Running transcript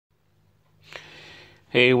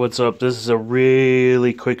Hey, what's up? This is a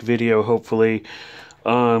really quick video, hopefully.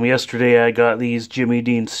 Yesterday I got these Jimmy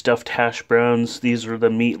Dean stuffed hash browns. These are the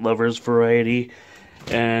meat lovers variety.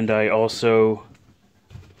 And I also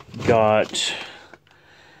got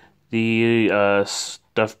the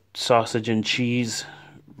stuffed sausage and cheese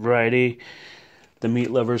variety. The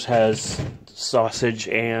meat lovers has sausage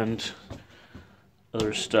and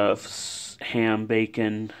other stuff, ham,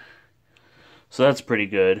 bacon. So that's pretty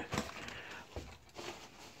good.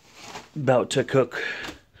 About to cook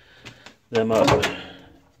them up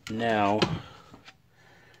now.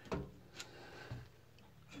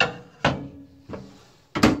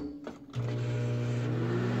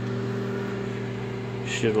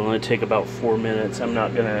 Should only take about 4 minutes. I'm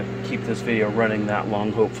not gonna keep this video running that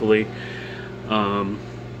long, hopefully. I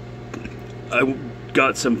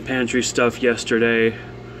got some pantry stuff yesterday.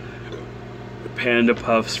 Panda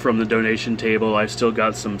Puffs from the donation table. I still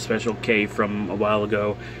got some Special K from a while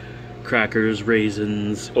ago. Crackers,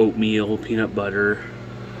 raisins, oatmeal, peanut butter.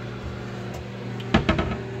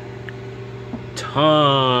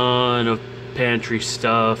 Ton of pantry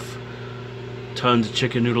stuff. Tons of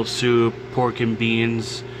chicken noodle soup, pork and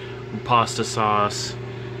beans, pasta sauce,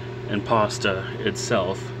 and pasta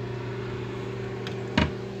itself.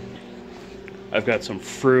 I've got some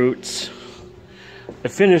fruits. I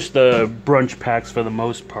finished the brunch packs for the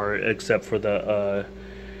most part, except for the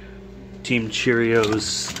Team Cheerios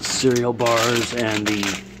cereal bars and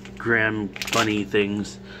the Graham Bunny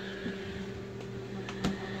things.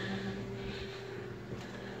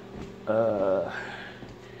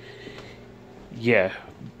 Yeah,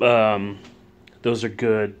 those are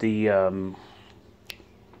good. The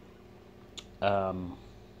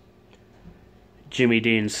Jimmy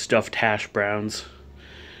Dean's stuffed hash browns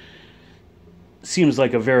seems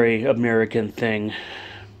like a very American thing.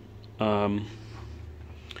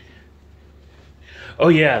 Oh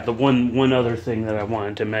yeah, the one other thing that I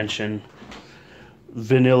wanted to mention.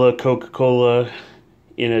 Vanilla Coca-Cola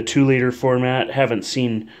in a 2-liter format. Haven't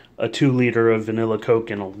seen a 2-liter of vanilla Coke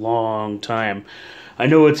in a long time. I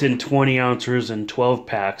know it's in 20 ounces and 12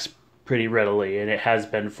 packs pretty readily, and it has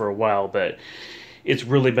been for a while, but it's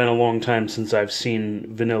really been a long time since I've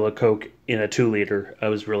seen vanilla Coke in a 2-liter. I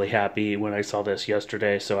was really happy when I saw this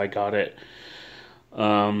yesterday, so I got it.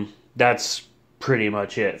 That's pretty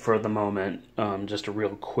much it for the moment. Just a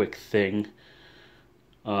real quick thing.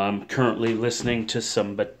 I'm currently listening to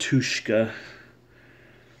some Batushka.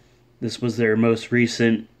 This was their most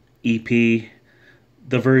recent EP.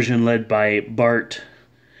 The version led by Bart,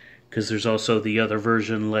 because there's also the other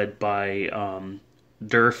version led by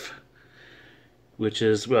Durf, which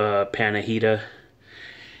is Panahita.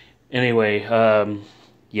 Anyway,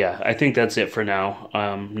 yeah, I think that's it for now.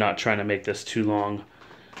 I'm not trying to make this too long.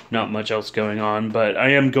 Not much else going on, but I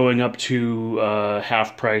am going up to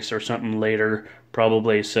half price or something later,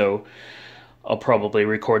 probably, so I'll probably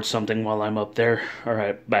record something while I'm up there.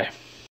 Alright, bye.